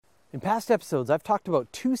In past episodes, I've talked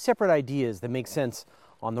about two separate ideas that make sense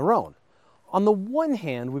on their own. On the one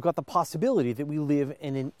hand, we've got the possibility that we live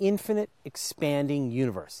in an infinite, expanding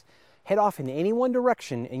universe. Head off in any one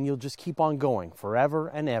direction and you'll just keep on going forever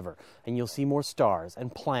and ever. And you'll see more stars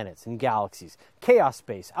and planets and galaxies, chaos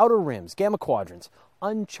space, outer rims, gamma quadrants,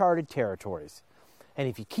 uncharted territories. And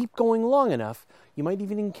if you keep going long enough, you might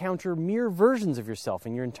even encounter mirror versions of yourself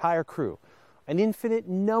and your entire crew. An infinite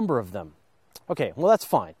number of them. Okay, well that's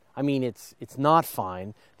fine. I mean, it's not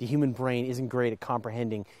fine. The human brain isn't great at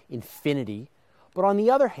comprehending infinity. But on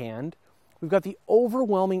the other hand, we've got the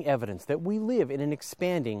overwhelming evidence that we live in an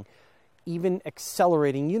expanding, even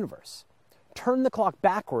accelerating universe. Turn the clock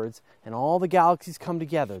backwards and all the galaxies come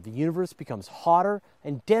together. The universe becomes hotter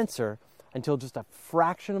and denser until just a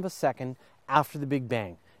fraction of a second after the Big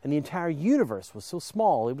Bang. And the entire universe was so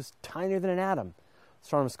small, it was tinier than an atom.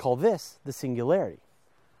 Astronomers call this the singularity.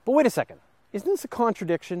 But wait a second. Isn't this a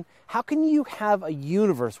contradiction? How can you have a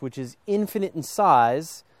universe which is infinite in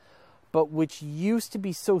size, but which used to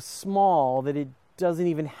be so small that it doesn't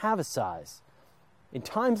even have a size? In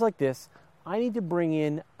times like this, I need to bring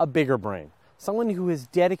in a bigger brain, someone who has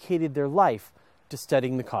dedicated their life to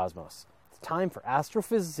studying the cosmos. It's time for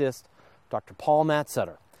astrophysicist Dr. Paul Matt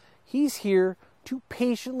Sutter. He's here to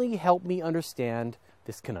patiently help me understand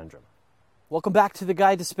this conundrum. Welcome back to the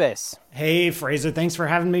Guide to Space. Hey, Fraser, thanks for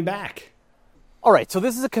having me back. All right, so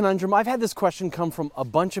this is a conundrum. I've had this question come from a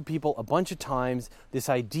bunch of people a bunch of times. This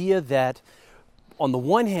idea that on the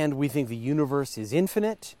one hand, we think the universe is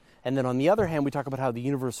infinite. And then on the other hand, we talk about how the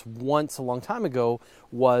universe once, a long time ago,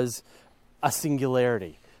 was a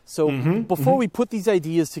singularity. So before we put these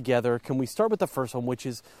ideas together, can we start with the first one, which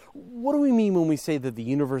is, what do we mean when we say that the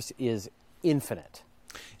universe is infinite?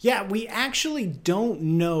 Yeah, we actually don't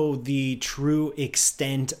know the true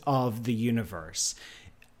extent of the universe.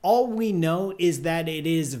 All we know is that it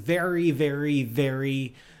is very, very,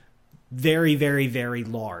 very, very, very, very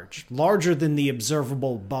large. Larger than the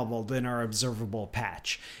observable bubble, than our observable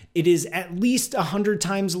patch. It is at least 100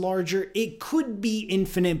 times larger. It could be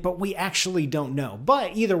infinite, but we actually don't know.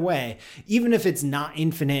 But either way, even if it's not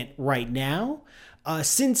infinite right now,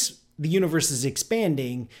 since the universe is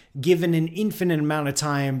expanding, given an infinite amount of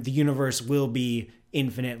time, the universe will be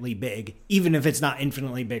infinitely big, even if it's not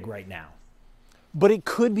infinitely big right now. But it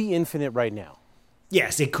could be infinite right now.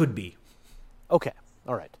 Yes, it could be. Okay,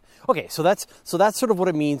 all right. Okay, so that's sort of what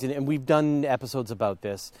it means, and we've done episodes about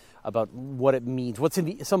this, about what it means,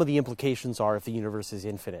 some of the implications are if the universe is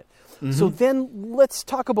infinite. So then let's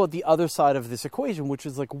talk about the other side of this equation, which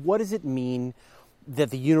is like, what does it mean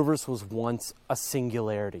that the universe was once a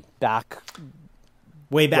singularity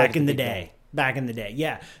way back in the day? Back in the day,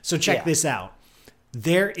 yeah. So check this out.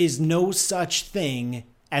 There is no such thing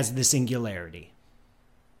as the singularity.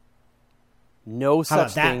 No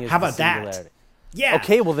such thing as the singularity. That? Yeah.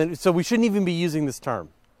 Okay, well then, so we shouldn't even be using this term.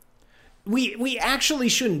 We actually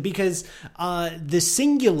shouldn't, because the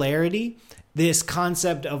singularity, this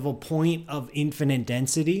concept of a point of infinite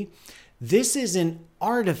density, this is an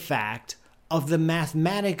artifact of the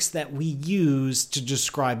mathematics that we use to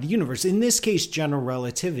describe the universe. In this case, general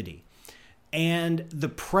relativity. And the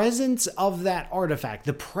presence of that artifact,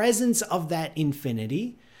 the presence of that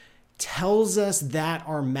infinity, tells us that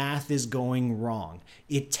our math is going wrong.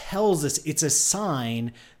 It tells us, it's a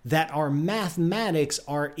sign that our mathematics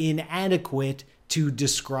are inadequate to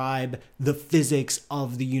describe the physics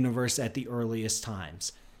of the universe at the earliest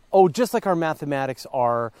times. Oh, just like our mathematics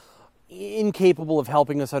are incapable of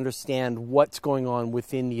helping us understand what's going on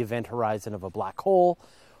within the event horizon of a black hole,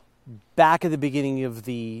 back at the beginning of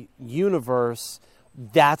the universe,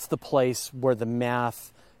 that's the place where the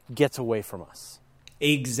math gets away from us.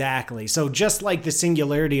 Exactly. So just like the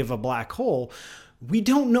singularity of a black hole, we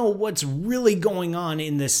don't know what's really going on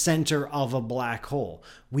in the center of a black hole.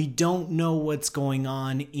 We don't know what's going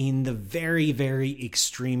on in the very, very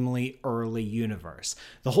extremely early universe.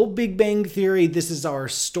 The whole Big Bang Theory, this is our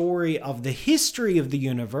story of the history of the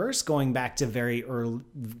universe going back to very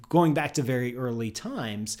early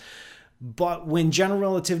times. But when general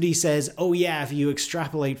relativity says, oh yeah, if you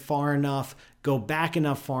extrapolate far enough, go back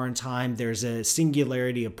enough far in time, there's a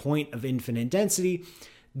singularity, a point of infinite density,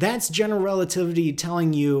 that's general relativity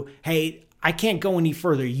telling you, hey, I can't go any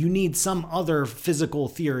further. You need some other physical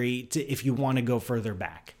theory if you want to go further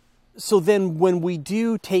back. So then when we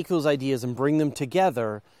do take those ideas and bring them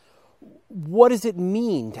together, what does it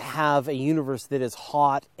mean to have a universe that is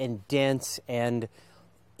hot and dense and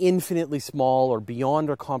infinitely small or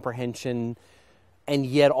beyond our comprehension, and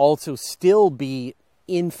yet also still be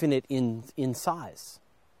infinite in size?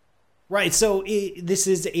 Right, so this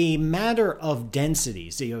is a matter of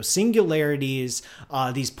densities. Singularities,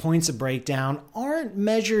 these points of breakdown, aren't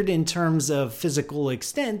measured in terms of physical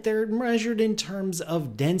extent, they're measured in terms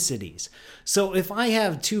of densities. So if I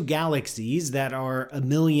have two galaxies that are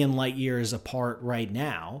 1,000,000 light years apart right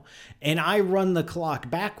now, and I run the clock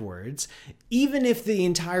backwards, even if the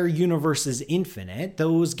entire universe is infinite,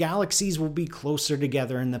 those galaxies will be closer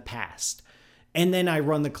together in the past. And then I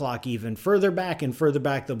run the clock even further back and further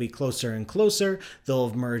back. They'll be closer and closer. They'll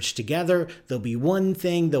have merged together. There'll be one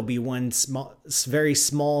thing. There'll be one small, very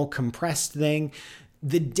small compressed thing.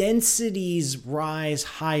 The densities rise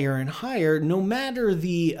higher and higher, no matter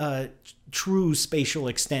the true spatial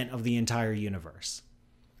extent of the entire universe.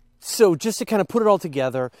 So just to kind of put it all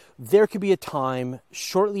together, there could be a time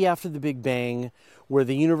shortly after the Big Bang where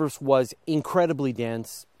the universe was incredibly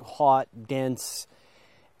dense, hot, dense,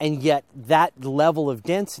 and yet that level of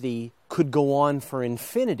density could go on for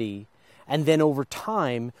infinity, and then over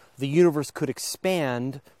time, the universe could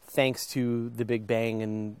expand thanks to the Big Bang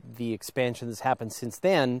and the expansion that's happened since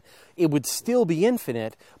then. It would still be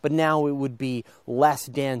infinite, but now it would be less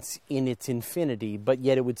dense in its infinity, but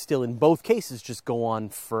yet it would still, in both cases, just go on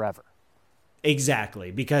forever.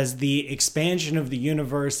 Exactly, because the expansion of the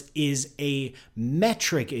universe is a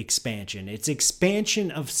metric expansion. It's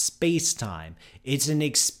expansion of space-time. It's an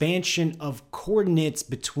expansion of coordinates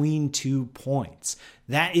between 2 points.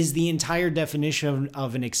 That is the entire definition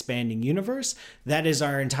of an expanding universe. That is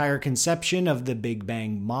our entire conception of the Big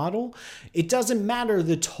Bang model. It doesn't matter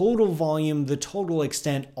the total volume, the total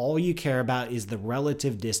extent. All you care about is the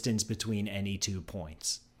relative distance between any 2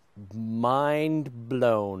 points. Mind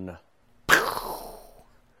blown.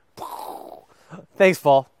 Thanks,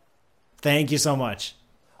 Paul. Thank you so much.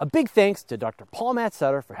 A big thanks to Dr. Paul Matt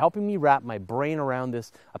Sutter for helping me wrap my brain around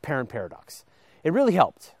this apparent paradox. It really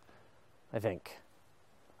helped, I think.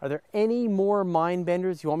 Are there any more mind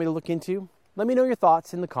benders you want me to look into? Let me know your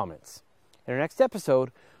thoughts in the comments. In our next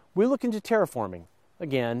episode, we'll look into terraforming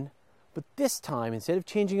again, but this time, instead of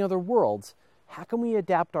changing other worlds, how can we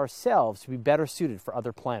adapt ourselves to be better suited for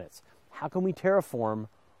other planets? How can we terraform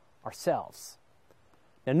ourselves?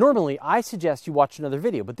 Now, normally, I suggest you watch another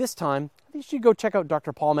video, but this time, I think you should go check out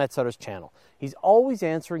Dr. Paul Matt Sutter's channel. He's always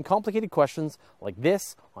answering complicated questions like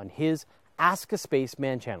this on his Ask a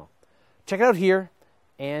Spaceman channel. Check it out here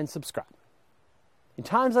and subscribe. In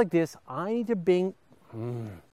times like this, I need to